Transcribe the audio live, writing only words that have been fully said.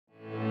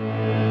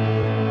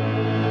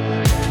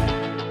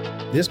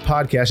This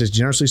podcast is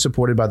generously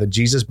supported by the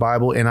Jesus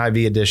Bible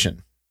NIV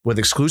edition. With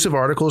exclusive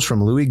articles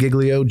from Louis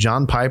Giglio,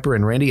 John Piper,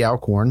 and Randy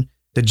Alcorn,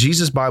 the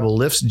Jesus Bible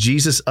lifts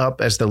Jesus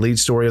up as the lead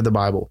story of the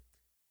Bible.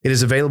 It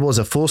is available as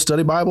a full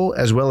study Bible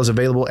as well as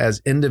available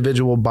as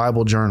individual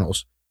Bible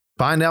journals.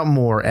 Find out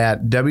more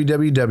at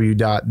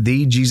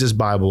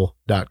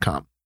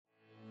www.thejesusbible.com.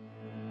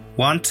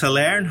 Want to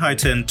learn how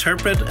to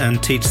interpret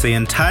and teach the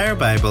entire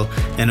Bible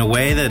in a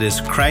way that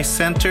is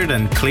Christ-centered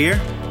and clear?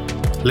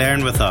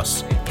 Learn with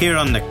us here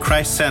on the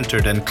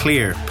Christ-Centered and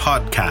Clear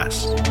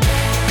podcast.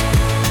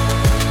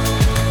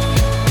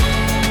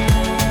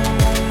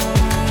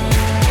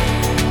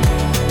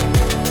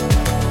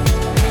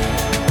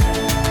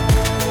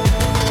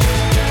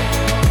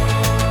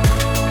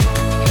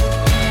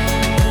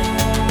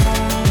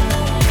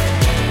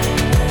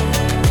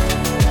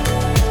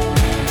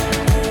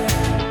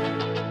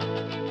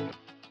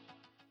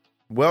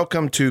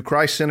 Welcome to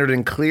Christ-Centered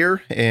and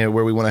Clear, and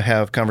where we want to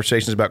have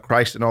conversations about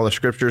Christ and all the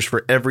scriptures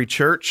for every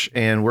church.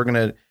 And we're going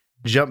to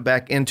jump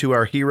back into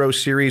our hero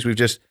series. We've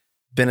just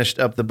finished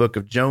up the book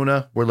of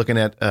Jonah. We're looking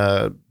at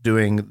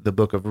doing the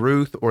book of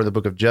Ruth or the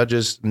book of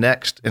Judges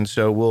next. And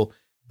so we'll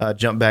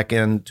jump back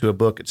into a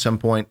book at some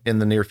point in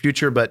the near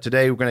future. But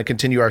today we're going to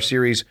continue our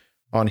series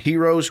on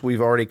heroes.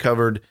 We've already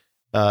covered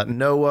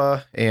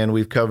Noah, and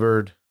we've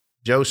covered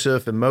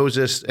Joseph and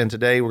Moses. And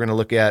today we're going to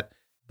look at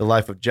the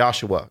life of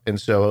Joshua. And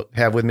so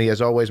have with me,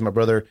 as always, my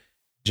brother,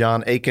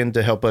 John Aiken,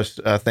 to help us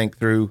think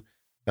through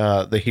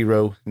the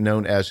hero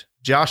known as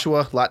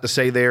Joshua. A lot to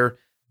say there.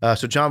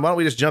 So John, why don't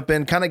we just jump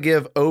in, kind of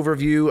give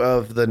overview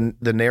of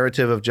the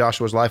narrative of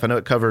Joshua's life. I know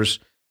it covers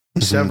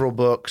several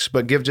books,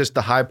 but give just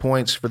the high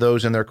points for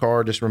those in their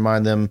car. Just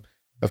remind them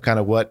of kind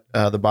of what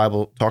the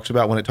Bible talks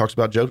about when it talks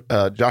about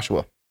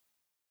Joshua.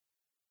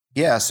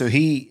 Yeah, so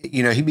he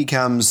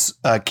becomes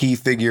a key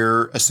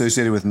figure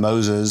associated with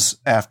Moses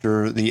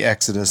after the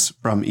Exodus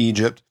from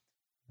Egypt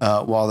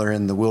while they're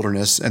in the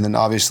wilderness. And then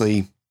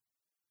obviously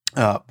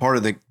part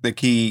of the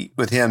key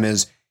with him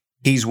is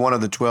he's one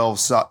of the 12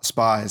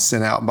 spies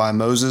sent out by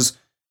Moses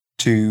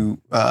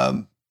to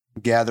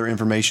gather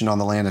information on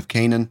the land of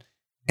Canaan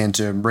and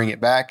to bring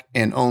it back.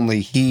 And only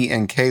he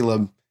and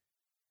Caleb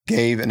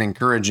gave an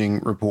encouraging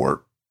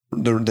report.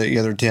 The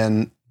other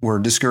 10 were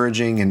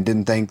discouraging and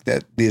didn't think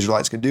that the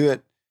Israelites could do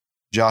it.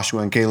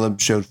 Joshua and Caleb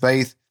showed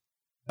faith.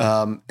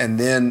 And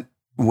then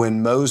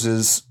when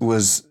Moses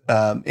was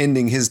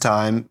ending his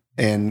time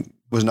and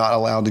was not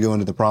allowed to go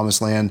into the promised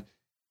land,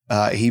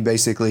 he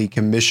basically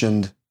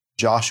commissioned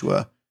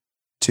Joshua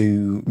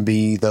to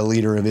be the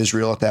leader of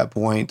Israel at that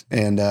point.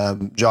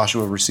 And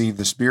Joshua received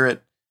the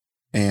Spirit.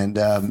 And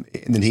then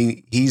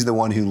he's the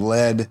one who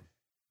led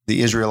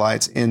the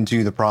Israelites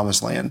into the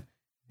promised land.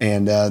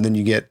 And then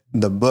you get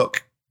the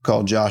book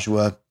called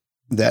Joshua.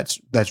 That's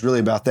really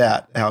about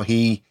that. How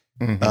he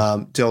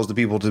tells the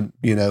people to,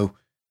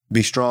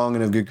 be strong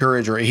and of good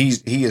courage, or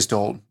he is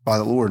told by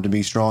the Lord to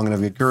be strong and of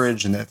good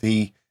courage. And if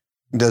he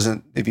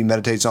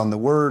meditates on the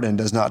word and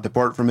does not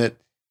depart from it,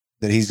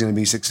 that he's going to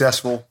be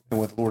successful in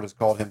what the Lord has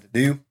called him to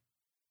do.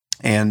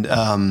 And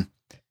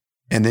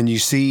then you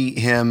see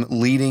him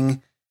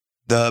leading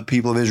the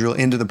people of Israel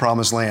into the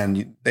promised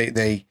land.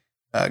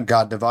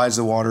 God divides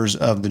the waters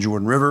of the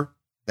Jordan River.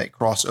 They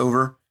cross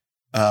over.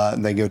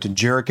 They go to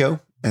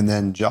Jericho, and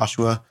then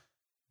Joshua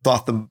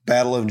fought the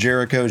battle of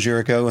Jericho,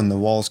 and the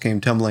walls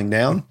came tumbling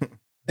down.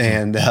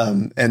 And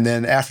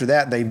then after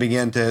that, they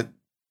began to,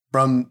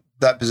 from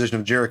that position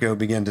of Jericho,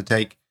 begin to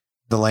take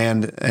the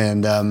land.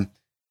 And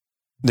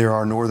there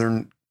are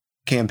northern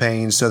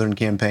campaigns, southern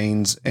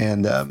campaigns,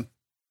 and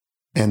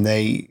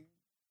they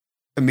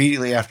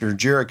immediately after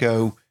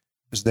Jericho,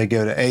 as they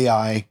go to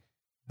Ai,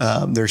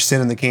 they're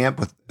sent in the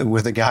camp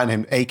with a guy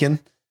named Achan,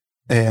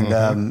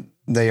 and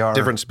they are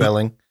different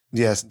spelling.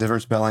 Yes,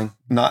 different spelling.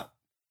 Not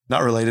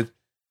related.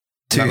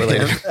 Not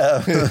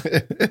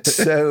related.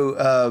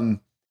 So,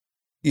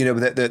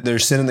 they're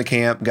sent in the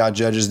camp. God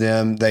judges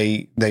them.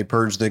 They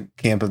purge the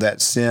camp of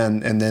that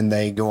sin, and then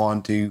they go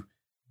on to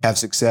have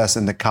success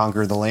and to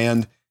conquer the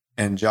land.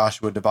 And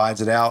Joshua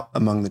divides it out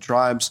among the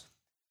tribes.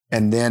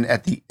 And then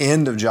at the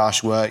end of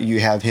Joshua,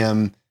 you have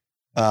him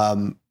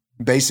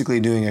basically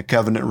doing a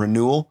covenant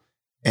renewal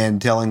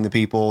and telling the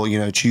people,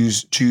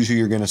 choose who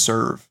you're going to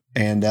serve.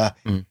 And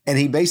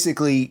he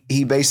basically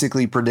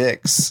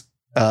predicts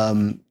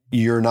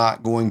you're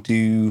not going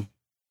to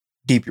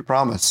keep your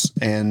promise,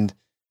 and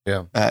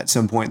at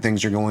some point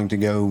things are going to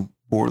go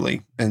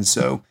poorly. And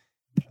so,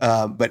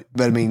 but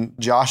I mean,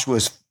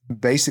 Joshua's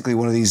basically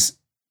one of these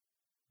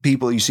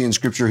people you see in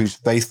Scripture who's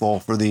faithful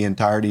for the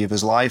entirety of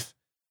his life,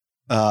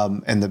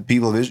 and the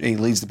people of Israel. He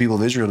leads the people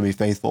of Israel to be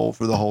faithful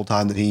for the whole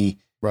time that he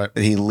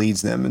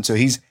leads them. And so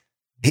he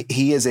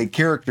is a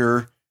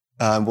character.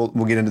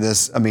 We'll get into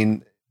this. I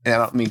mean, and I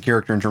don't mean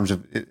character in terms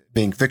of it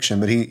being fiction,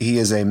 but he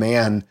is a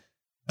man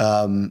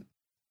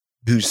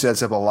who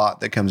sets up a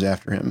lot that comes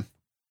after him.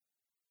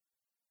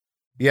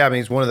 Yeah, I mean,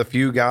 he's one of the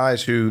few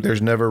guys who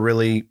there's never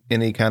really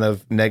any kind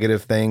of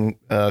negative thing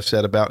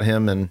said about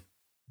him, and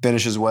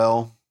finishes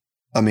well.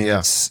 I mean,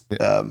 it's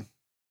one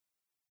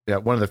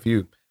of the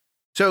few.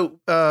 So,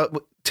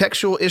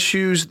 textual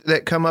issues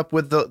that come up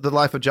with the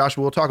life of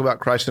Joshua. We'll talk about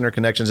Christ-centered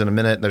connections in a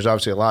minute. There's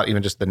obviously a lot,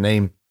 even just the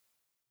name.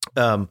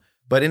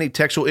 But any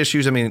textual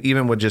issues? I mean,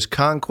 even with just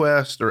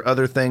conquest or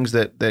other things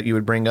that you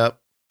would bring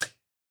up.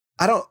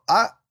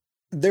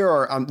 There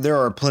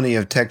are plenty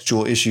of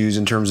textual issues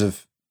in terms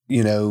of,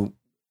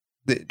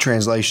 the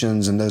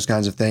translations and those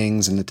kinds of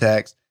things in the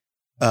text.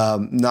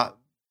 Not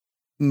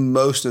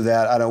most of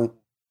that. I don't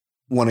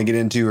want to get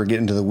into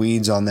the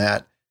weeds on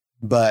that,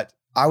 but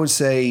I would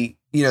say,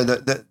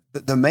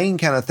 the main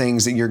kind of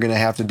things that you're going to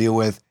have to deal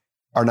with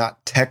are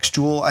not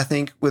textual, I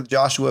think, with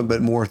Joshua,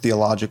 but more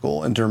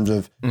theological in terms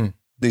of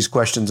these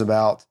questions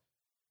about,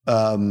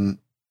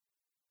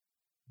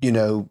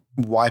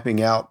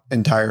 wiping out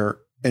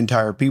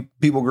entire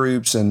people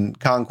groups and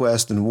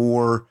conquest and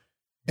war.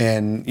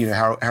 And,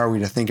 how are we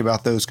to think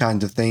about those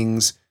kinds of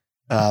things?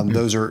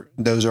 Those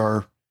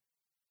are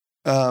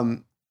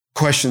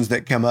questions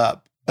that come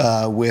up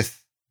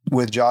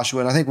with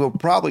Joshua. And I think we'll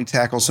probably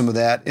tackle some of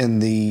that in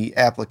the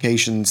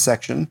application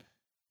section.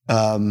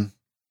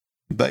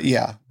 But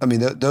yeah, I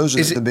mean, those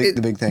are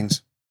the big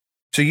things.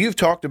 So you've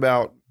talked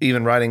about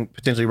even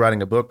potentially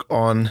writing a book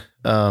on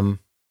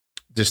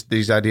just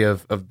these idea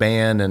of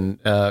ban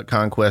and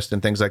conquest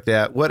and things like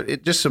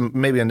that. Just some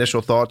maybe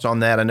initial thoughts on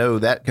that? I know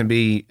that can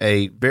be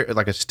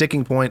like a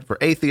sticking point for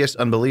atheists,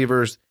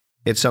 unbelievers.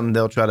 It's something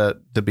they'll try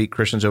to beat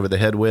Christians over the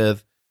head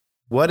with.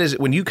 What is it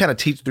when you kind of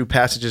teach through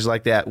passages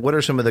like that? What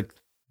are some of the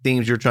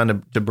themes you're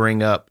trying to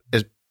bring up,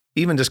 as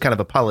even just kind of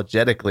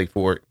apologetically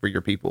for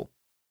your people?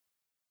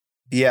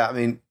 Yeah, I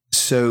mean,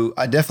 so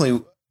I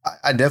definitely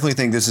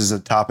think this is a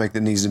topic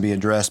that needs to be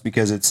addressed,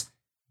 because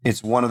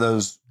it's one of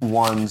those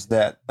ones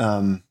that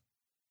that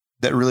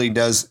really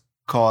does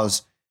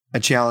cause a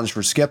challenge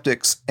for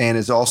skeptics, and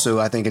is also,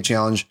 I think, a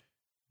challenge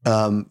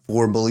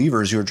for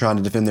believers who are trying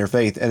to defend their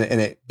faith,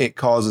 and it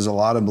causes a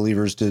lot of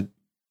believers to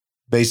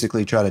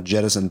basically try to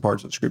jettison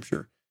parts of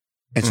Scripture.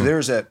 And so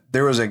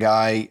there was a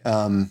guy,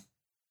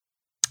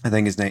 I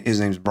think his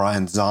name's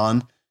Brian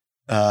Zahn,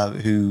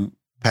 who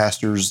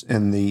pastors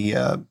in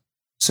the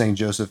St.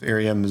 Joseph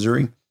area,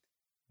 Missouri,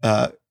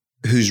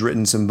 who's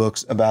written some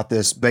books about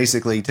this,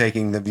 basically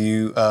taking the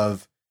view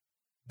of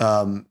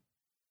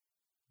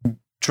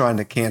trying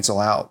to cancel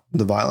out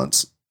the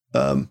violence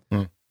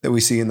that we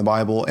see in the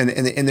Bible. And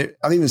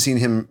I've even seen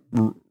him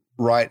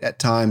write at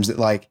times that,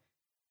 like,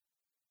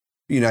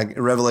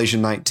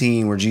 Revelation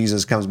 19, where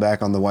Jesus comes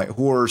back on the white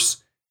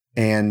horse,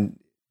 and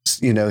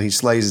he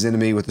slays his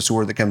enemy with the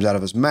sword that comes out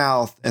of his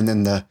mouth, and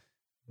then the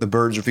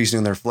birds are feasting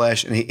on their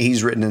flesh. And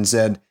he's written and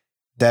said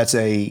that's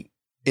a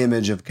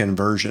image of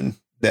conversion,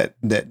 that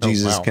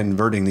Jesus is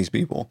converting these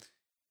people.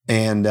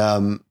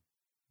 And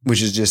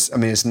which is just, I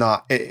mean, it's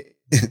not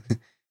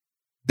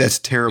that's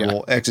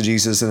terrible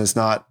exegesis, and it's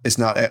not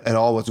at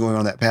all what's going on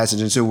in that passage.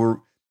 And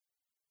so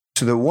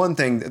the one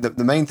thing,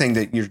 the main thing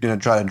that you're going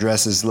to try to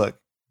address is, look,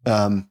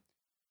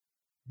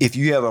 if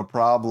you have a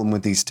problem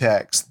with these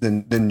texts,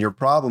 then your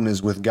problem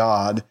is with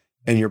God,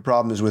 and your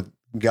problem is with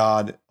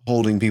God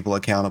holding people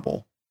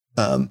accountable.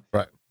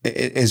 Right.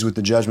 It is with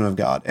the judgment of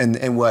God.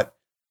 And what,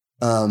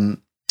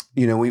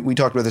 we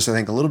talked about this, I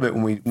think, a little bit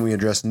when we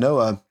addressed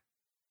Noah,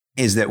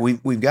 is that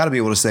we've got to be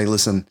able to say,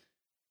 listen,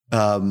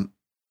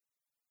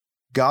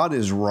 God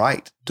is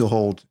right to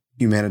hold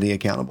humanity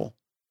accountable.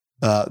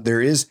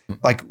 There is,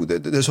 like,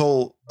 this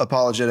whole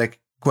apologetic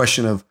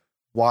question of,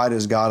 why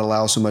does God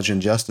allow so much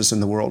injustice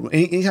in the world?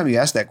 Anytime you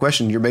ask that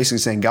question, you're basically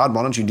saying, God,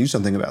 why don't you do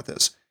something about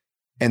this?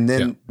 And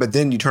then, but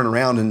then you turn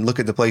around and look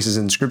at the places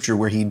in Scripture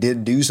where he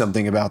did do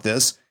something about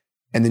this,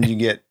 and then you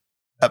get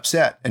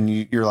upset, and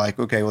you're like,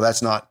 okay, well,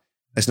 that's not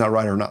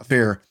right or not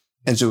fair.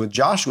 And so with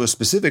Joshua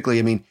specifically,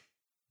 I mean,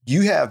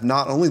 you have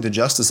not only the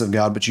justice of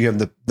God, but you have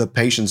the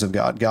patience of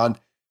God. God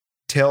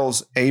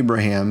tells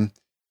Abraham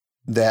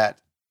that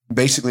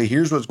basically,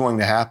 here's what's going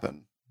to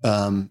happen.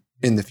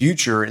 In the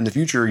future,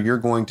 you're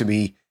going to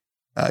be,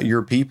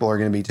 your people are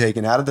going to be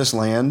taken out of this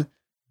land.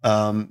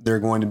 They're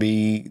going to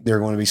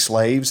be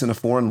slaves in a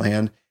foreign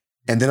land,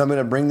 and then I'm going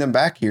to bring them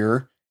back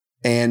here.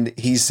 And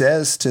he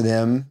says to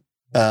them,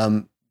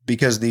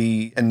 because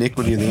the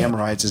iniquity of the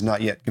Amorites is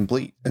not yet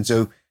complete, and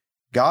so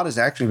God is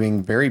actually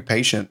being very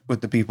patient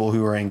with the people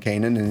who are in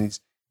Canaan, and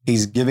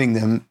he's giving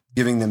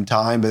them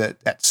time. But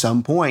at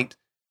some point,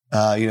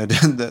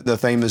 the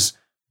famous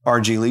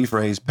R.G. Lee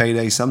phrase,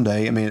 payday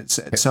someday. I mean,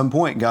 at some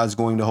point, God's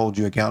going to hold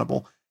you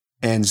accountable.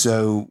 And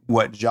so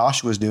what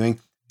Joshua is doing,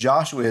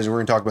 we're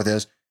going to talk about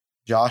this.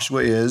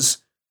 Joshua is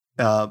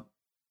a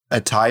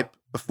type,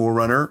 a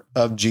forerunner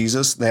of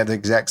Jesus. They have the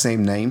exact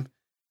same name.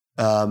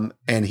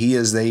 And he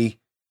is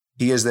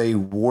a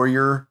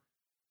warrior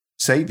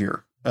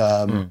savior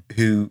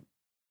who,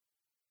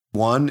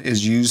 one,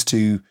 is used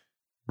to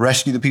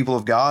rescue the people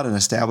of God and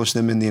establish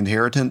them in the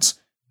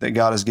inheritance that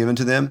God has given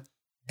to them,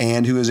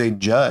 and who is a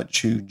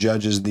judge who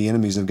judges the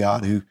enemies of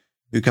God who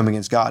come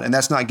against God. And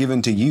that's not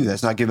given to you.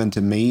 That's not given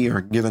to me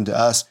or given to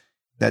us.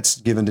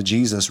 That's given to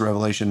Jesus,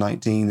 Revelation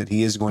 19, that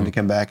he is going to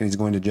come back and he's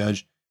going to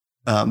judge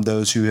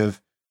those who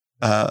have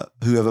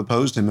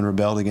opposed him and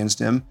rebelled against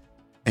him.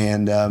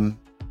 And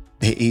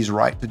he's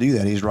right to do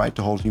that. He's right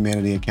to hold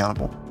humanity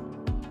accountable.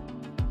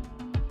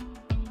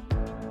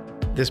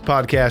 This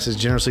podcast is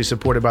generously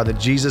supported by the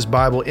Jesus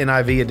Bible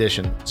NIV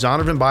edition.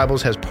 Zondervan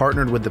Bibles has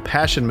partnered with the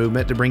Passion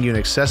Movement to bring you an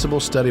accessible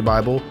study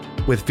Bible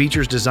with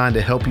features designed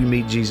to help you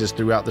meet Jesus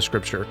throughout the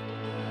Scripture.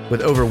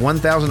 With over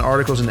 1,000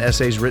 articles and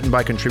essays written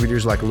by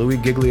contributors like Louis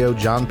Giglio,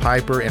 John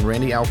Piper, and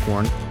Randy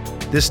Alcorn,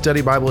 this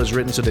study Bible is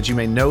written so that you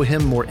may know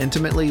Him more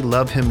intimately,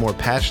 love Him more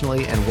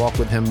passionately, and walk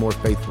with Him more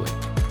faithfully.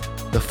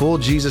 The full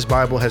Jesus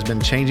Bible has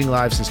been changing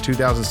lives since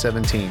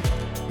 2017.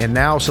 And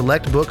now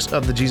select books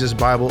of the Jesus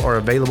Bible are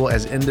available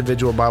as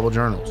individual Bible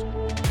journals.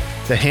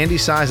 The handy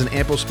size and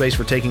ample space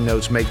for taking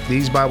notes make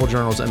these Bible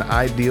journals an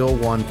ideal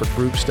one for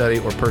group study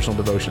or personal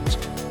devotions.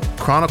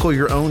 Chronicle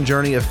your own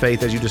journey of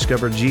faith as you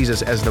discover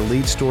Jesus as the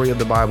lead story of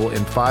the Bible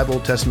in 5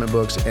 Old Testament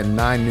books and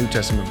 9 New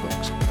Testament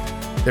books.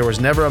 There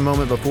was never a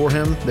moment before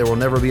Him. There will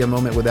never be a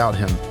moment without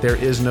Him. There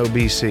is no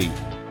BC.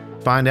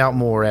 Find out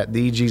more at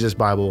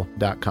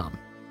thejesusbible.com.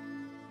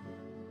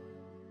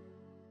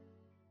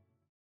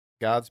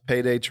 God's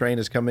payday train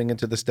is coming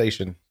into the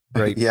station.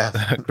 Great, Yeah.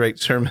 Great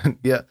sermon.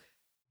 Yeah,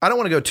 I don't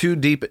want to go too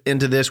deep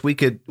into this. We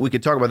could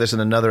talk about this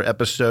in another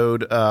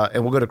episode,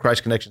 and we'll go to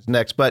Christ Connections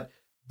next. But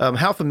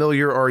how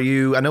familiar are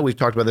you? I know we've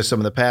talked about this some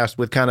in the past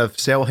with kind of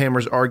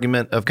Sailhamer's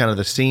argument of kind of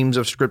the seams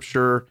of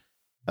Scripture,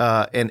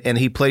 and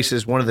he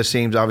places one of the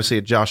seams obviously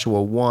at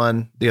Joshua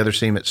 1, the other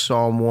seam at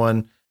Psalm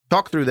 1.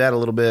 Talk through that a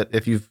little bit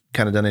if you've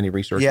kind of done any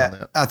research on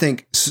that. I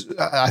think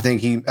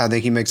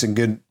he makes a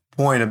good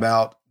point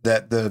about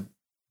that.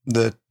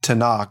 The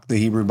Tanakh, the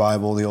Hebrew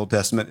Bible, the Old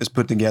Testament, is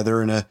put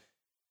together in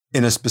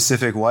a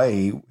specific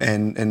way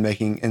and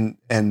making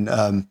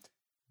and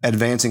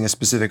advancing a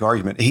specific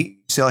argument.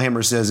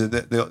 Sailhamer says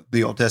that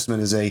the Old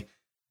Testament is a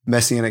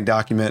messianic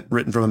document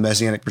written from a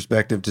messianic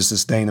perspective to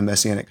sustain a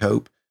messianic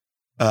hope.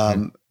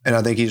 And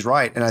I think he's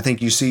right. And I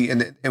think you see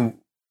in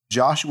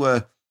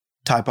Joshua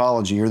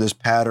typology, or this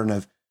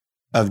pattern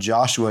of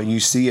Joshua, you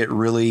see it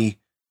really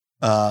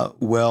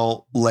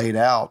well laid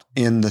out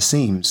in the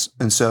seams.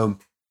 And so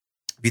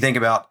if you think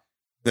about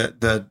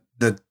the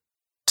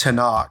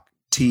Tanakh,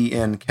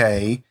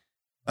 TNK,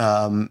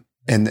 and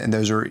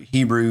those are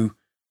Hebrew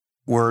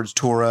words,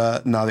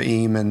 Torah,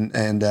 Navim,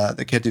 and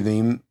the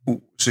Ketuvim.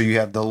 So you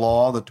have the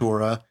law, the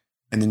Torah,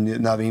 and then the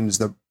Navim is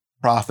the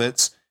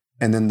prophets,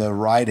 and then the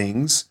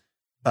writings.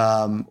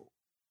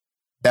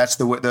 That's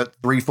the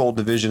threefold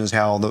division is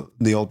how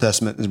the Old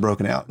Testament is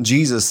broken out.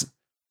 Jesus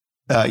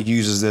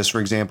uses this,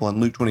 for example, in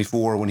Luke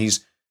 24 when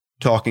he's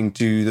talking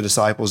to the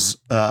disciples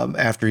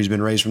after he's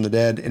been raised from the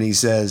dead, and he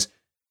says,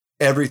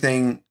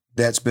 everything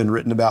that's been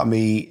written about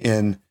me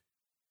in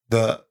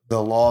the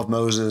law of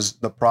Moses,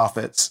 the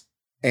prophets,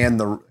 and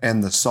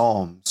the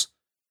Psalms,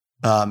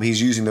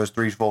 he's using those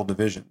threefold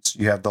divisions.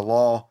 You have the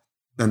law,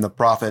 then the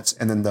prophets,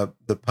 and then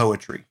the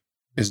poetry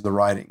is the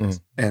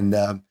writings, and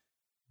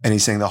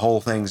he's saying the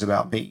whole thing's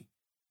about me,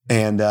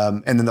 and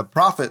then the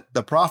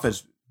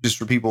prophets. Just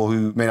for people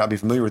who may not be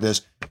familiar with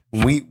this,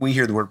 when we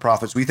hear the word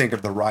prophets, we think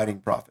of the writing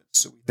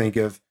prophets. So we think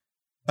of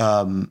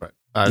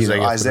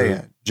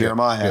Isaiah,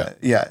 Jeremiah,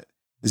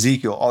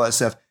 Ezekiel, all that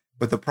stuff.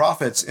 But the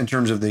prophets, in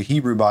terms of the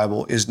Hebrew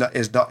Bible, is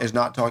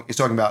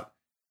talking about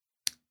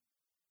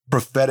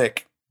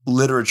prophetic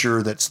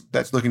literature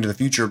that's looking to the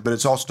future, but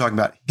it's also talking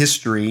about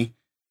history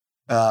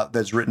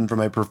that's written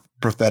from a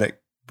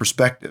prophetic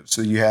perspective.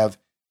 So you have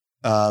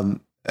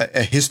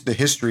the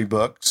history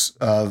books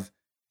of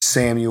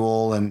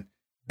Samuel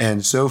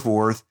and so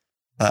forth,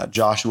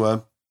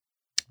 Joshua,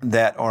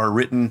 that are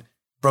written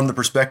from the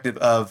perspective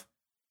of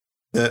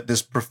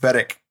this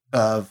prophetic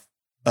of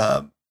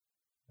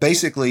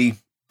basically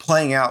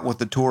playing out what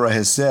the Torah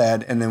has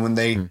said, and then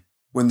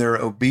when they're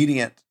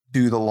obedient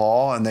to the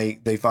law and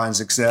they find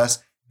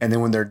success, and then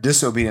when they're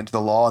disobedient to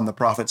the law and the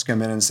prophets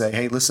come in and say,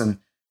 hey, listen,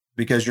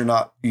 because you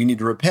need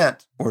to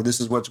repent, or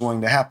this is what's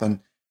going to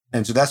happen.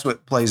 And so that's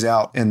what plays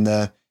out in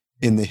the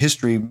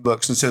history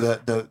books. And so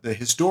the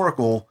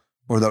historical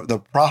or the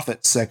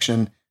prophet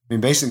section, I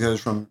mean, basically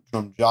goes from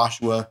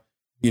Joshua,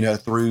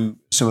 through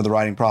some of the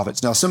writing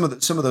prophets. Now, some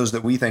of those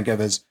that we think of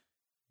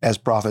as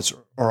prophets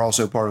are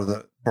also part of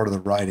the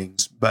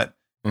writings, but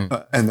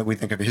and that we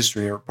think of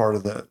history are part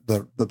of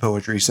the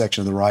poetry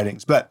section of the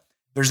writings. But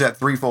there's that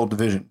threefold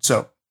division.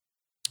 So,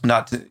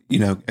 not to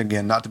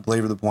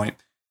belabor the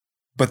point,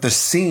 but the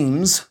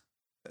seams,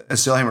 as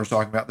Sailhamer is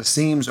talking about, the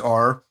seams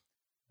are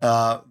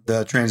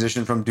the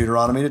transition from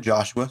Deuteronomy to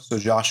Joshua. So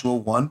Joshua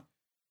 1.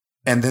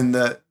 And then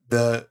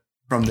the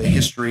from the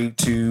history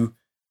to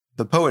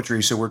the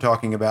poetry. So we're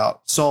talking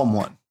about Psalm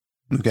 1,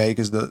 okay?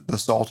 Because the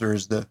Psalter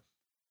is the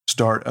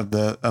start of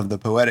the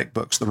poetic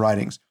books, the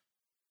writings.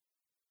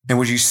 And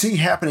what you see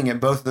happening at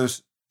both of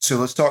those. So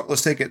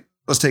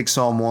let's take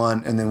Psalm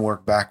 1 and then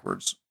work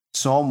backwards.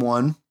 Psalm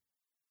 1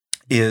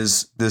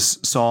 is this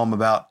psalm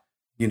about,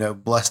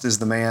 blessed is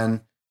the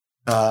man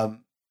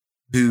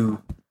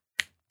who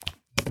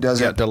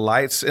doesn't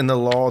delights in the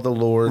law of the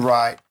Lord.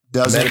 Right.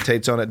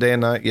 Meditates on it day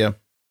and night. Yeah.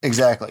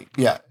 Exactly.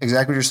 Yeah.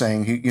 Exactly what you're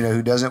saying.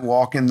 Who doesn't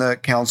walk in the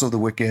counsel of the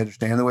wicked, or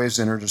stand in the way of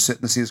sinners, or sit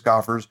in the seat of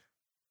scoffers,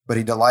 but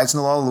he delights in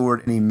the law of the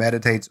Lord and he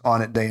meditates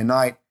on it day and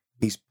night.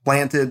 He's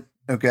planted,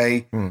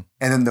 okay? And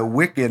then the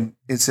wicked,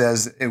 it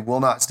says, it will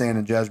not stand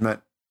in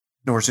judgment,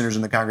 nor sinners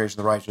in the congregation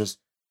of the righteous.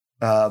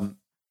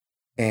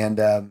 And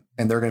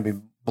they're going to be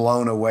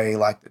blown away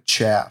like the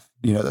chaff,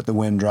 that the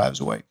wind drives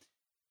away.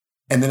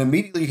 And then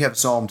immediately you have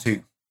Psalm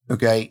 2,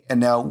 okay? And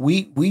now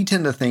we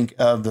tend to think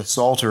of the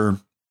Psalter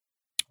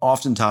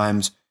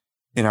oftentimes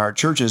in our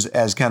churches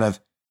as kind of,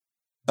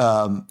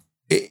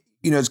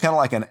 it's kind of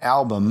like an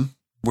album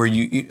where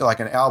you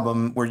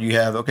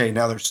have, okay,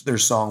 now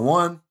there's song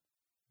 1,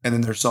 and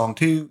then there's song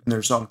 2, and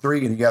there's song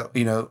 3, and you got,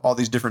 all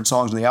these different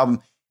songs in the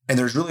album, and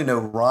there's really no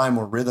rhyme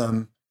or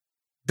rhythm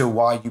to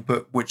why you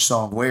put which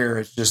song where.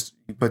 It's just,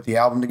 you put the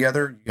album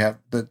together, you have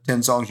the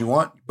 10 songs you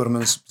want, you put them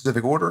in a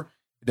specific order.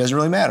 It doesn't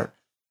really matter.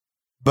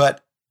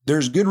 But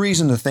there's good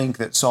reason to think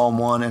that Psalm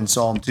 1 and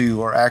Psalm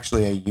 2 are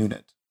actually a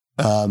unit,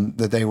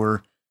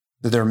 that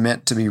they're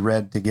meant to be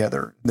read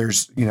together.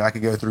 There's, I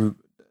could go through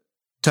a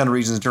ton of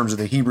reasons in terms of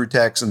the Hebrew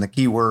text and the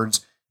key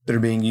words that are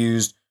being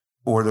used,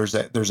 or there's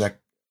a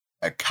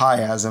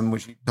chiasm,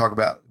 which we can talk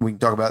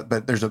about,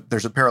 but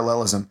there's a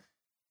parallelism.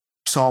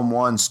 Psalm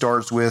 1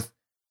 starts with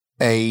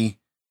a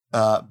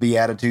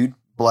beatitude,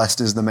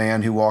 blessed is the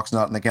man who walks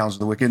not in the counsel of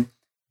the wicked,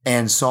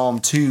 and Psalm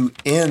 2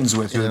 ends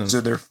with it.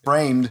 So they're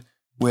framed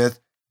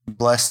with,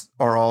 blessed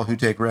are all who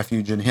take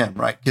refuge in him,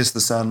 right? Kiss the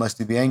Son, lest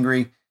he be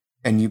angry,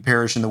 and you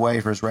perish in the way,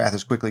 for his wrath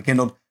is quickly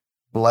kindled.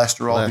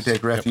 Blessed are all who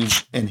take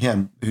refuge in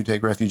him, who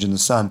take refuge in the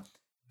Son.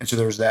 And so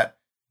there's that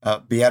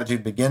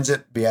beatitude begins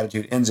it,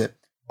 beatitude ends it.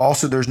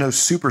 Also, there's no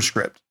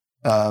superscript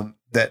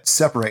that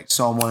separates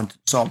Psalm 1 and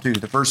Psalm 2.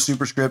 The first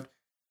superscript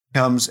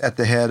comes at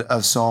the head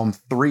of Psalm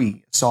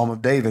 3, Psalm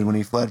of David, when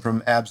he fled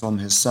from Absalom,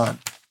 his son.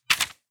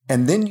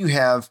 And then you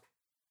have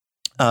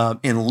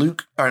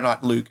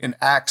in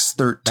Acts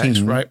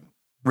 13, right,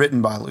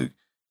 written by Luke.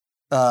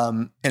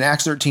 In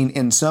Acts 13,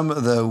 in some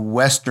of the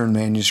Western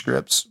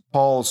manuscripts,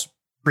 Paul's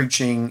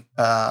preaching,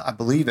 I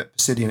believe, at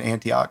Pisidian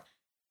Antioch,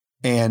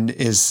 and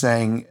is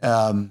saying,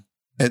 the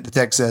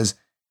text says,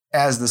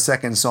 as the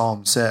second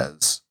psalm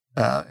says,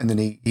 and then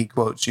he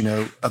quotes,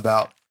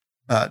 about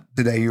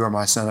today you are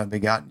my son, I've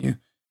begotten you.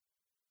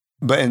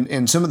 But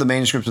in some of the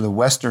manuscripts of the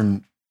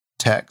Western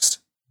text,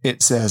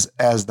 it says,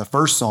 as the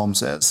first psalm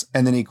says,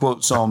 and then he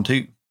quotes Psalm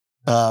 2.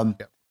 And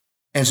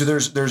so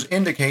there's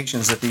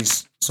indications that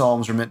these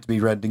psalms are meant to be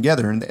read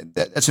together. And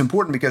that's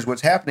important because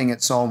what's happening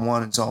at Psalm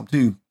 1 and Psalm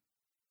 2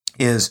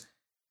 is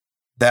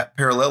that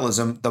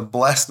parallelism. The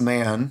blessed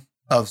man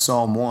of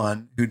Psalm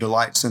 1, who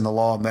delights in the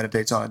law and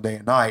meditates on it day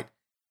and night,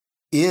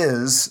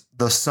 is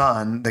the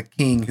Son, the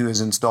King who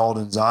is installed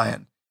in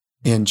Zion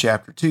in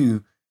chapter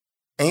 2.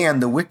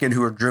 And the wicked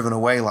who are driven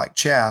away like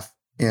chaff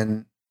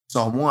in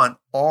Psalm 1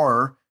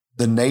 are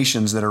the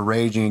nations that are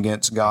raging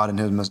against God and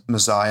his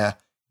Messiah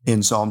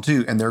in Psalm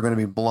 2, and they're going to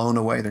be blown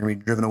away. They're going to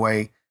be driven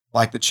away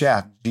like the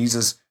chaff.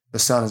 Jesus, the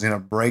Son, is going to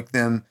break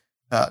them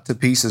to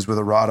pieces with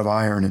a rod of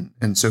iron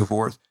and so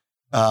forth.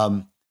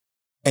 And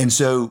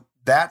so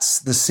that's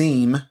the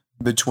seam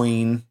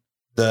between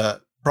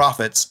the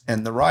prophets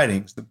and the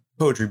writings, the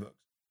poetry books.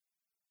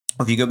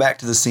 If you go back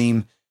to the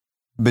seam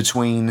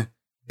between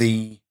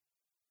the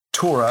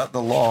Torah,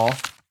 the law,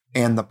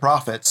 and the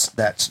prophets,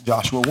 that's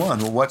Joshua 1.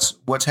 Well,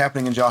 what's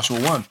happening in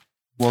Joshua 1?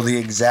 Well, the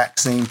exact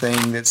same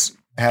thing that's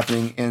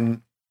happening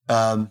in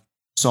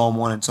Psalm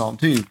 1 and Psalm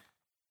 2.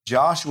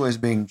 Joshua is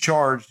being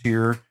charged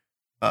here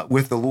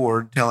with the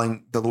Lord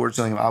telling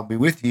him, I'll be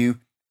with you.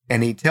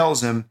 And he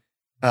tells him,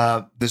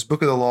 this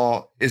book of the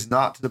law is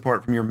not to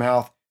depart from your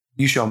mouth.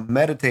 You shall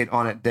meditate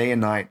on it day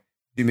and night.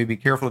 You may be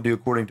careful to do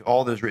according to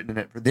all that is written in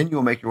it, for then you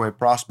will make your way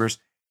prosperous,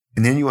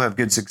 and then you will have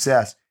good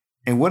success.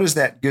 And what is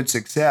that good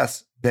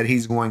success that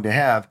he's going to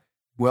have?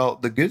 Well,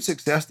 the good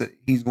success that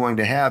he's going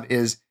to have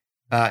is,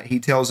 he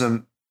tells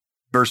him,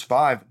 verse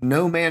 5,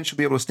 no man shall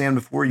be able to stand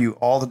before you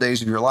all the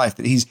days of your life.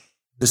 That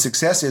the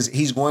success is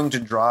he's going to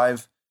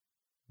drive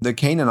the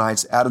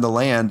Canaanites out of the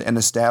land and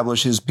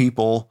establish his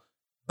people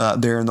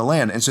there in the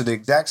land. And so the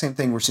exact same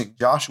thing we're seeing.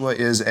 Joshua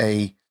is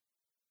a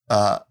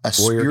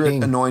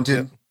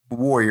spirit-anointed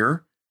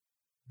warrior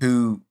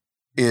who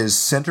is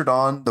centered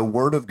on the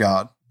word of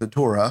God, the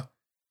Torah,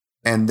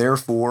 and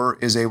therefore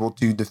is able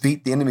to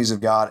defeat the enemies of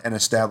God and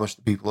establish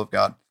the people of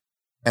God.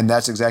 And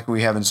that's exactly what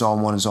we have in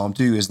Psalm 1 and Psalm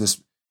 2, is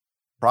this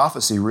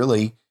prophecy,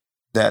 really,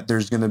 that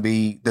there's going to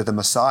be, that the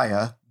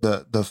Messiah,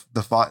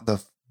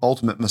 the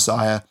ultimate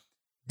Messiah,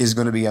 is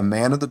going to be a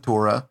man of the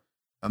Torah,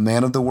 a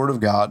man of the Word of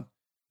God,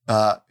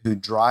 who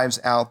drives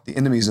out the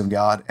enemies of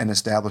God and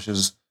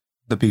establishes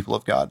the people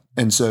of God.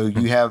 And so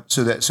you have,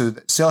 so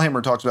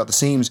Sailhammer talks about the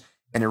seams,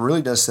 and it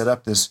really does set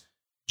up this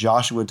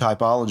Joshua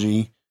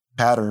typology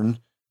pattern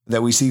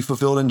that we see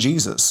fulfilled in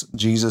Jesus.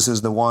 Jesus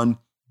is the one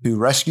who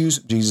rescues.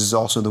 Jesus is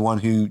also the one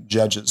who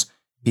judges.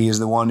 He is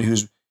the one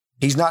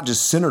he's not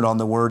just centered on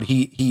the word.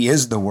 He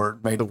is the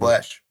word made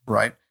flesh,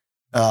 right?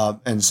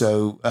 And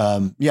so,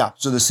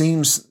 so the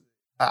seams,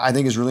 I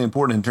think, is really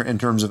important in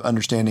terms of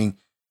understanding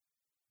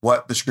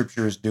what the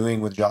scripture is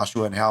doing with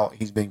Joshua and how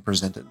he's being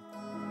presented.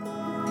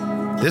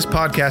 This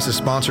podcast is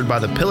sponsored by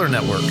the Pillar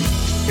Network.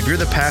 If you're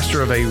the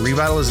pastor of a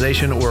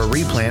revitalization or a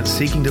replant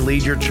seeking to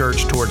lead your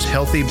church towards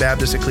healthy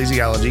Baptist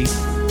ecclesiology,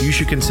 you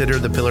should consider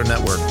the Pillar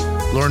Network.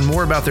 Learn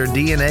more about their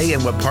DNA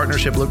and what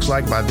partnership looks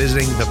like by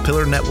visiting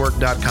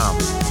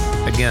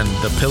thepillarnetwork.com. Again,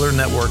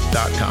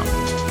 thepillarnetwork.com.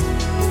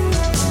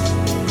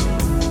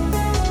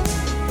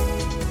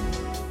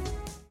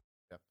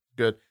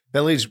 Good.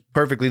 That leads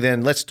perfectly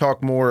then. Let's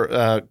talk more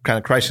kind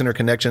of Christ-centered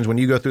connections. When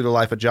you go through the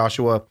life of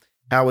Joshua,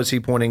 how is he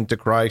pointing to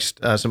Christ?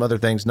 Some other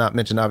things not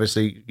mentioned,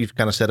 obviously, you've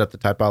kind of set up the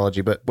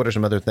typology, but what are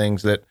some other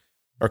things that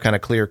are kind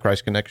of clear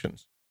Christ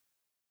connections?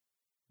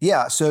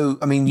 Yeah. So,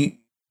 I mean,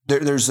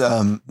 there's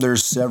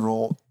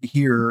several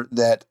here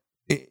that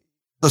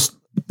let's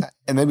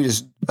maybe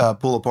just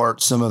pull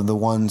apart some of the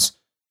ones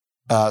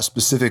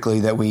specifically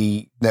that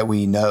we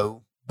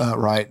know,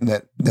 right,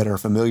 that are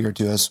familiar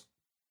to us.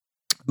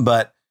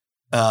 But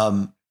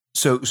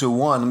so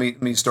one,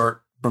 let me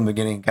start from the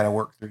beginning, kind of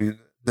work through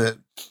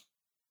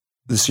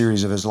the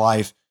series of his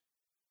life.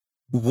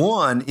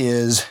 One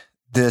is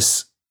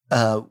this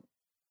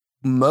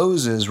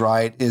Moses,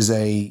 right, is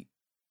a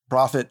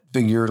prophet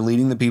figure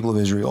leading the people of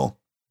Israel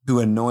who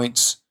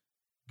anoints,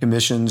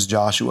 commissions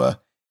Joshua.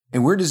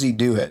 And where does he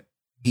do it?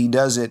 He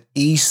does it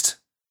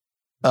east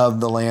of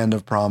the land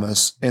of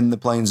promise in the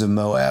plains of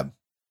Moab.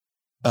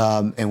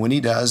 And when he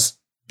does,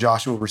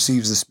 Joshua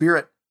receives the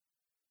Spirit,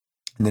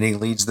 and then he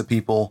leads the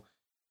people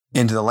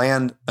into the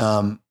land.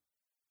 And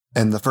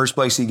the first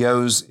place he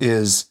goes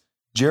is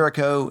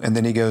Jericho, and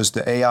then he goes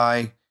to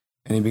Ai,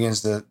 and he begins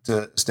to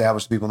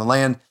establish the people in the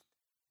land.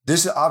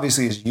 This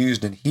obviously is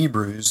used in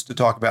Hebrews to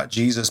talk about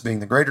Jesus being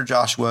the greater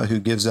Joshua who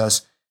gives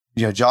us,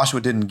 Joshua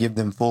didn't give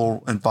them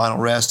full and final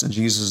rest, and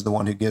Jesus is the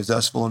one who gives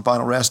us full and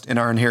final rest in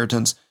our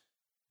inheritance.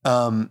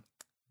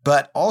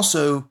 But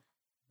also,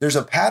 there's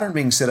a pattern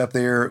being set up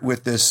there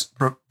with this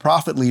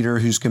prophet leader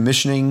who's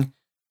commissioning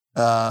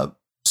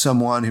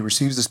someone who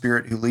receives the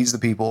Spirit, who leads the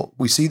people.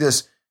 We see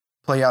this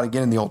play out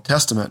again in the Old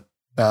Testament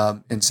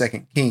in 2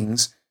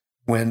 Kings,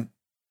 when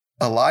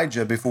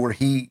Elijah, before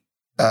he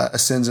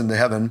ascends into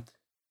heaven,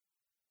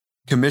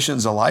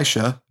 commissions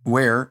Elisha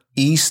where?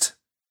 East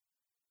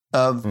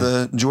of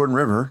the Jordan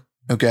River,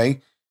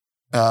 okay?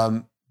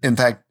 In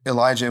fact,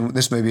 Elijah, and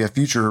this may be a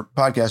future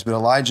podcast, but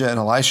Elijah and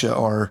Elisha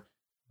are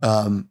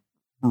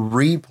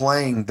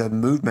replaying the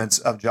movements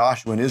of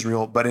Joshua and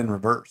Israel, but in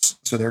reverse.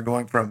 So they're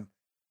going from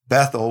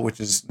Bethel, which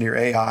is near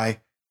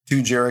Ai,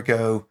 to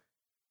Jericho,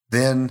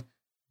 then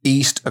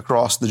east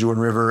across the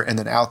Jordan River, and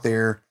then out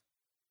there.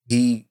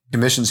 He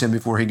commissions him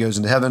before he goes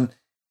into heaven.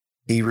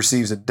 He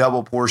receives a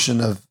double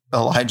portion of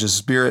Elijah's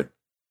spirit,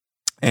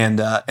 and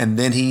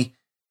then he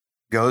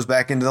goes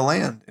back into the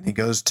land, and he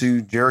goes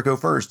to Jericho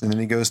first, and then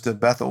he goes to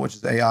Bethel, which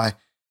is Ai,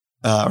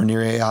 or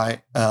near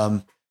Ai,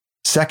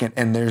 second.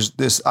 And there's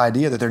this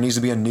idea that there needs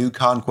to be a new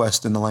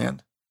conquest in the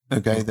land,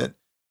 okay? That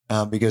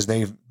because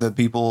the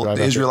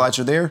Israelites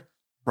are there,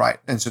 right?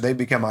 And so they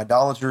become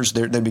idolaters.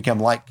 They become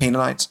like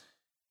Canaanites.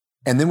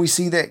 And then we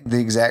see that the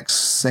exact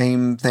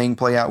same thing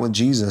play out with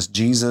Jesus.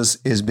 Jesus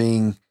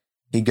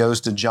he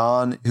goes to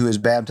John, who is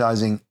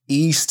baptizing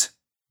east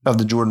of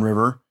the Jordan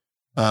River,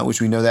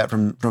 which we know that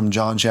from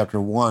John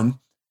chapter 1.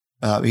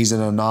 He's in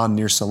Anan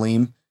near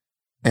Salim.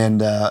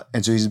 And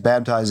so he's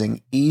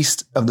baptizing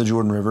east of the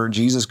Jordan River.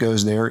 Jesus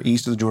goes there,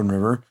 east of the Jordan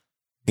River.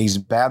 He's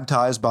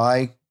baptized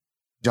by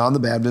John the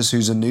Baptist,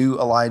 who's a new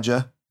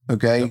Elijah,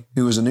 okay,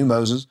 who was a new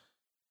Moses.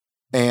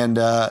 And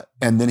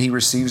then he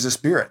receives the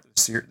Spirit.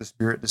 The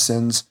Spirit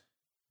descends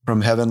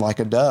from heaven like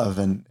a dove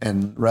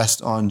and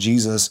rests on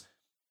Jesus.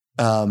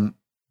 And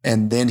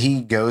then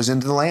he goes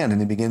into the land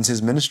and he begins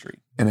his ministry.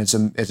 And it's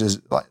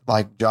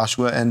like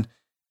Joshua and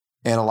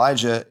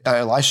Elisha.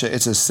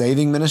 It's a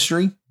saving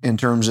ministry in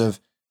terms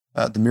of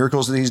the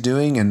miracles that he's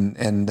doing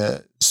and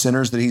the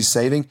sinners that he's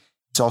saving.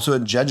 It's also a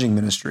judging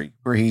ministry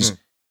where he's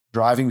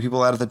driving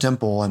people out of the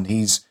temple, and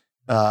he's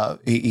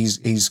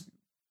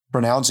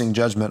pronouncing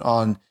judgment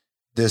on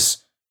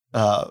this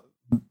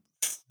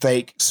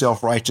fake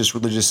self-righteous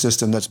religious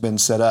system that's been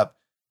set up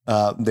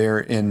there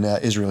in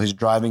Israel. He's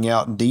driving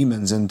out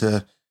demons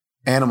into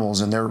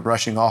animals, and they're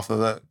rushing off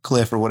of a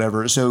cliff or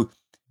whatever. So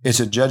it's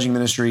a judging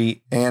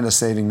ministry and a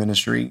saving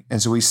ministry.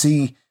 And so we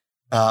see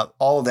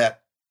all of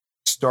that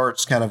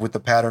starts kind of with the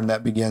pattern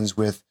that begins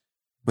with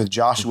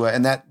Joshua,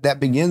 and that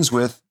begins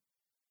with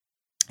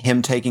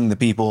him taking the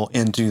people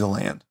into the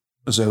land.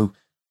 So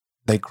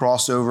they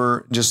cross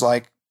over just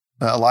like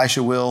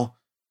Elisha will,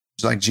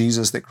 just like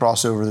Jesus, that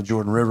cross over the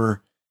Jordan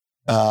River,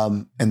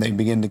 and they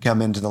begin to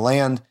come into the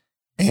land,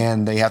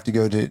 and they're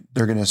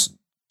going to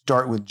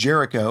start with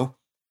Jericho.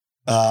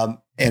 And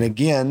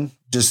again,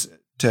 just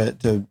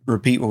to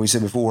repeat what we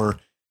said before,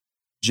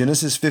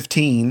 Genesis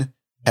 15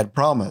 had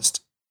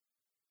promised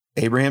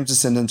Abraham's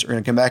descendants are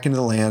going to come back into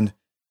the land.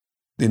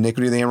 The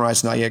iniquity of the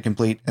Amorites not yet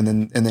complete. And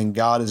then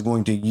God is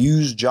going to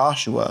use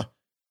Joshua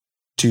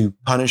to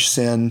punish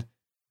sin,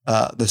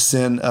 the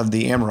sin of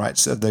the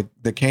Amorites, of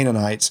the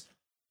Canaanites,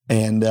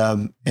 and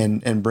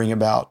bring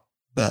about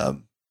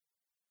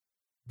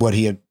what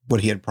he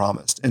had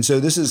promised. And so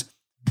this is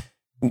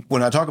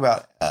when I talk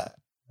about,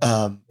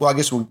 well, I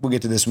guess we'll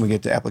get to this when we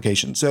get to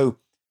application. So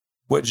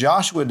what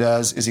Joshua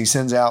does is he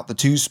sends out the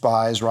 2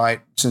 spies,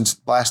 right? Since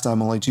last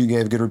time only 2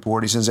 gave a good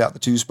report, he sends out the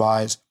 2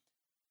 spies,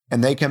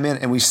 and they come in,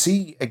 and we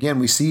see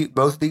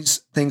both of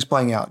these things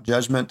playing out,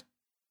 judgment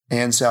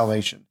and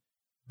salvation.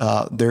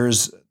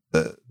 There's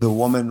the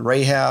woman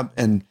Rahab,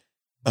 and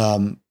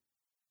some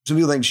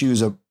people think she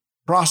was a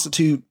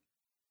prostitute.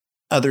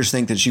 Others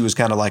think that she was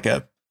kind of like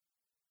a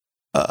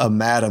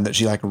madam, that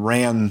she like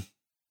ran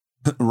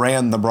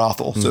the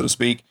brothel, so to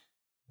speak.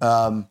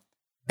 And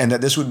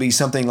that this would be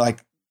something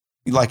like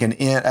an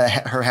inn.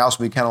 Her house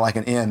would be kind of like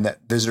an inn, that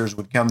visitors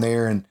would come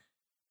there, and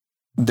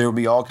there would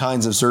be all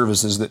kinds of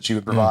services that she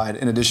would provide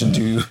in addition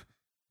to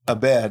a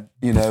bed,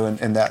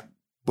 and that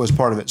was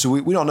part of it. So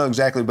we don't know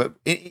exactly, but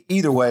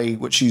either way,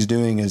 what she's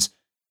doing is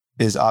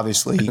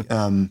obviously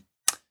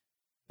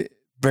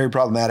very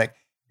problematic.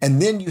 And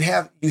then you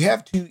have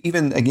to,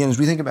 even again, as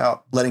we think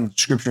about letting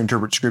Scripture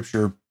interpret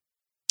Scripture,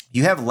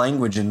 you have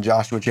language in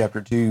Joshua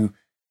chapter 2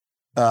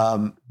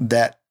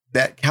 that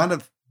kind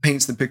of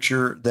paints the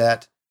picture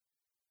that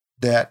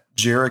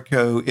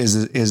Jericho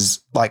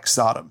is like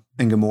Sodom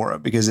and Gomorrah,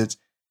 because it's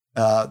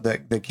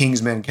the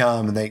king's men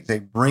come and they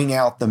bring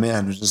out the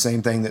men. It's the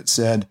same thing that's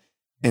said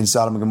in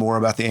Sodom and Gomorrah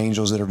about the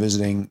angels that are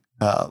visiting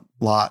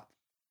Lot.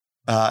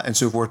 And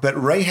so forth.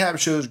 But Rahab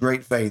shows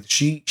great faith.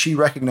 She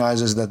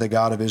recognizes that the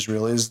God of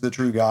Israel is the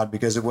true God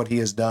because of what he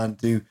has done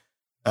to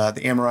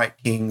the Amorite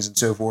kings and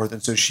so forth.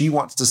 And so she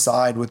wants to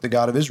side with the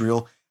God of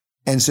Israel.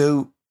 And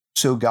so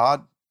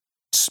God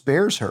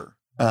spares her.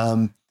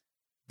 And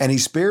he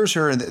spares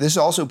her. And this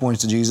also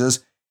points to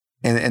Jesus.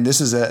 And this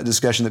is a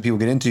discussion that people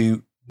get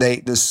into.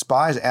 The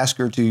spies ask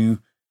her to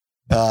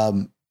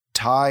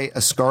tie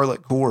a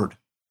scarlet cord,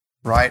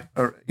 right,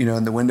 or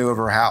in the window of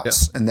her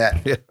house, and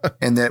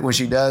that when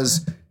she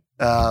does,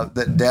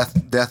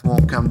 that death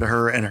won't come to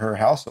her and her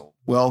household.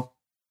 Well,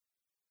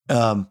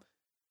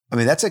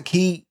 that's a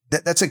key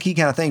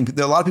kind of thing.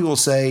 A lot of people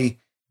say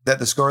that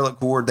the scarlet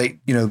cord, they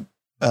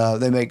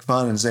make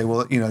fun and say,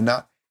 well,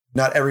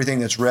 not everything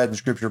that's read in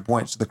Scripture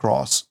points to the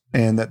cross,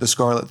 and that the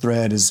scarlet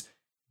thread is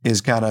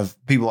kind of,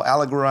 people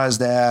allegorize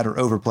that or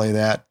overplay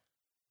that.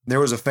 There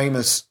was a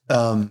famous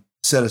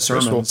set of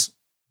sermons.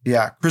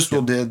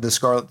 Crystal did the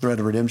Scarlet Thread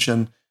of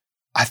Redemption.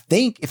 I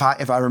think if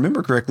I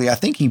remember correctly, I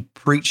think he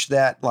preached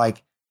that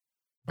like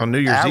on New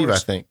Year's Eve, I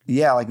think.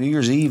 Yeah, like New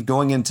Year's Eve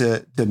going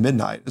into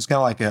midnight. It's kind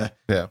of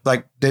like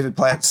like David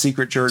Platt's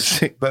Secret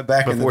Church, but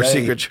back in the day. Before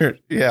Secret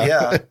Church.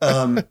 Yeah.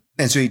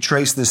 And so he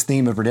traced this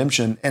theme of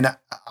redemption. And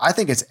I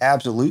think it's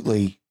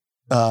absolutely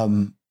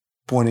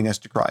pointing us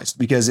to Christ,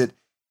 because it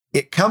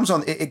comes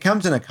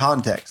in a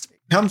context.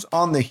 It comes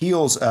on the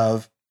heels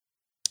of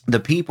the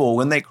people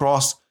when they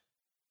cross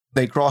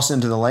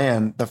into the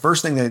land. The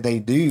first thing that they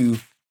do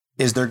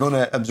is they're going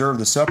to observe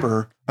the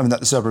supper. I mean, not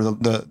the supper,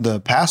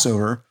 the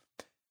Passover,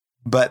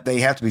 but they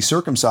have to be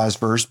circumcised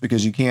first,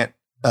 because you can't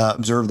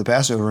observe the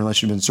Passover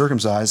unless you've been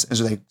circumcised. And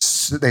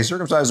so they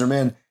circumcise their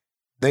men,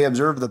 they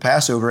observe the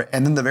Passover.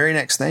 And then the very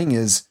next thing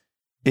is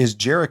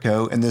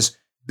Jericho, and this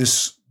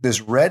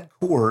red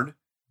cord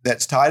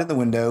that's tied in the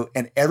window,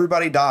 and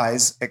everybody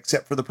dies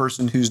except for the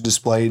person who's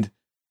displayed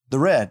the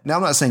red. Now,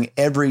 I'm not saying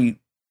every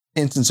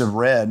instance of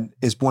red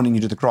is pointing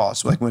you to the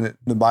cross. Like when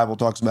the Bible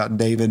talks about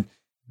David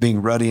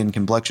being ruddy in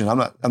complexion, I'm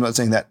not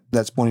saying that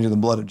that's pointing to the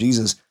blood of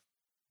Jesus,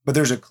 but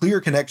there's a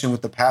clear connection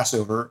with the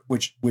Passover,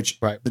 which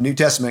the New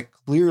Testament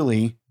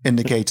clearly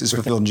indicates is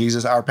fulfilled in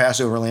Jesus. Our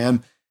Passover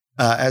lamb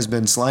has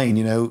been slain,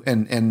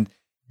 and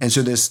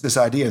so this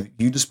idea of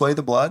you display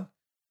the blood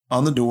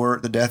on the door,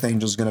 the death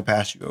angel is going to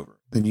pass you over.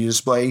 Then you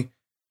display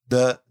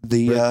the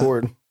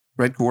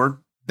red cord,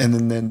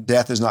 and then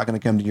death is not going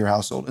to come to your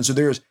household. And so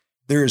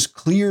there is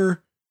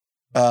clear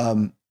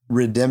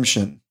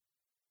redemption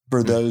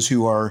for those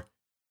who are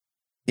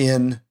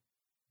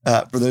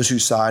for those who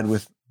side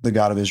with the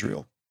God of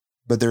Israel.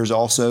 But there's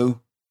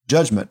also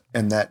judgment,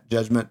 and that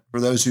judgment for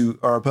those who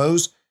are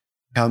opposed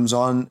comes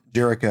on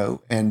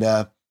Jericho, and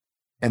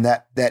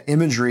that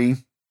imagery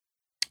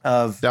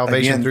of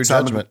salvation through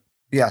judgment.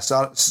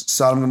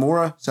 Sodom and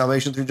Gomorrah,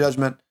 salvation through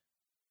judgment.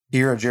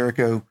 Here at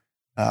Jericho,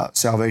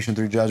 salvation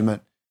through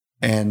judgment.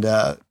 And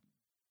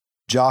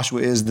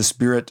Joshua is the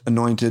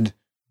Spirit-anointed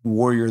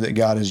warrior that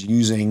God is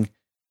using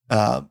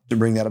to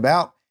bring that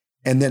about.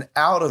 And then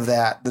out of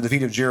that, the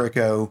defeat of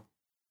Jericho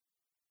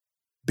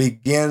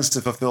begins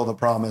to fulfill the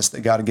promise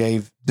that God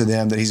gave to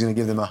them, that he's going to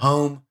give them a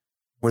home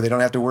where they don't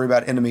have to worry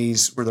about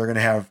enemies, where they're going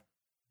to have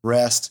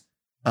rest.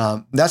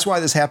 That's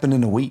why this happened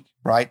in a week,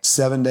 right?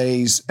 7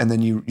 days, and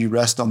then you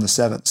rest on the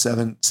seventh.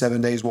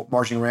 7 days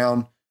marching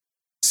around,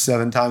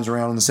 7 times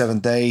around on the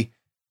seventh day.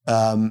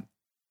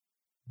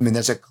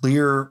 That's a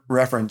clear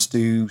reference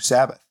to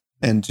Sabbath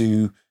and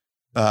to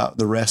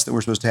the rest that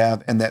we're supposed to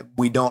have, and that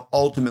we don't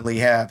ultimately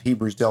have,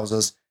 Hebrews tells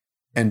us,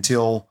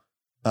 until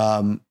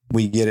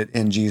we get it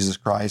in Jesus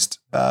Christ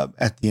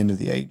at the end of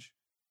the age.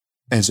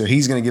 And so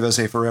he's going to give us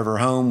a forever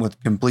home with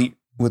complete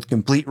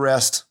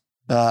rest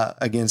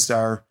against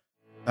our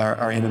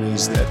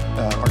enemies that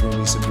are going to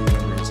be subdued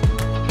under his hand.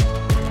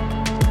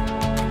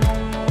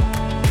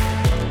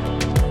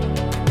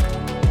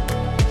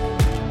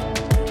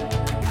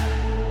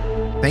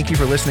 Thank you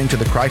for listening to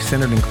the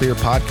Christ-Centered and Clear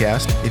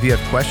podcast. If you have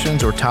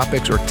questions or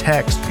topics or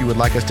texts you would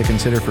like us to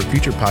consider for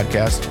future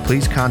podcasts,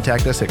 please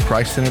contact us at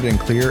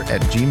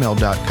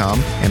christcenteredandclear@gmail.com,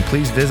 and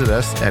please visit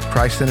us at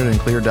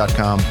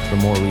christcenteredandclear.com for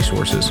more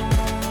resources.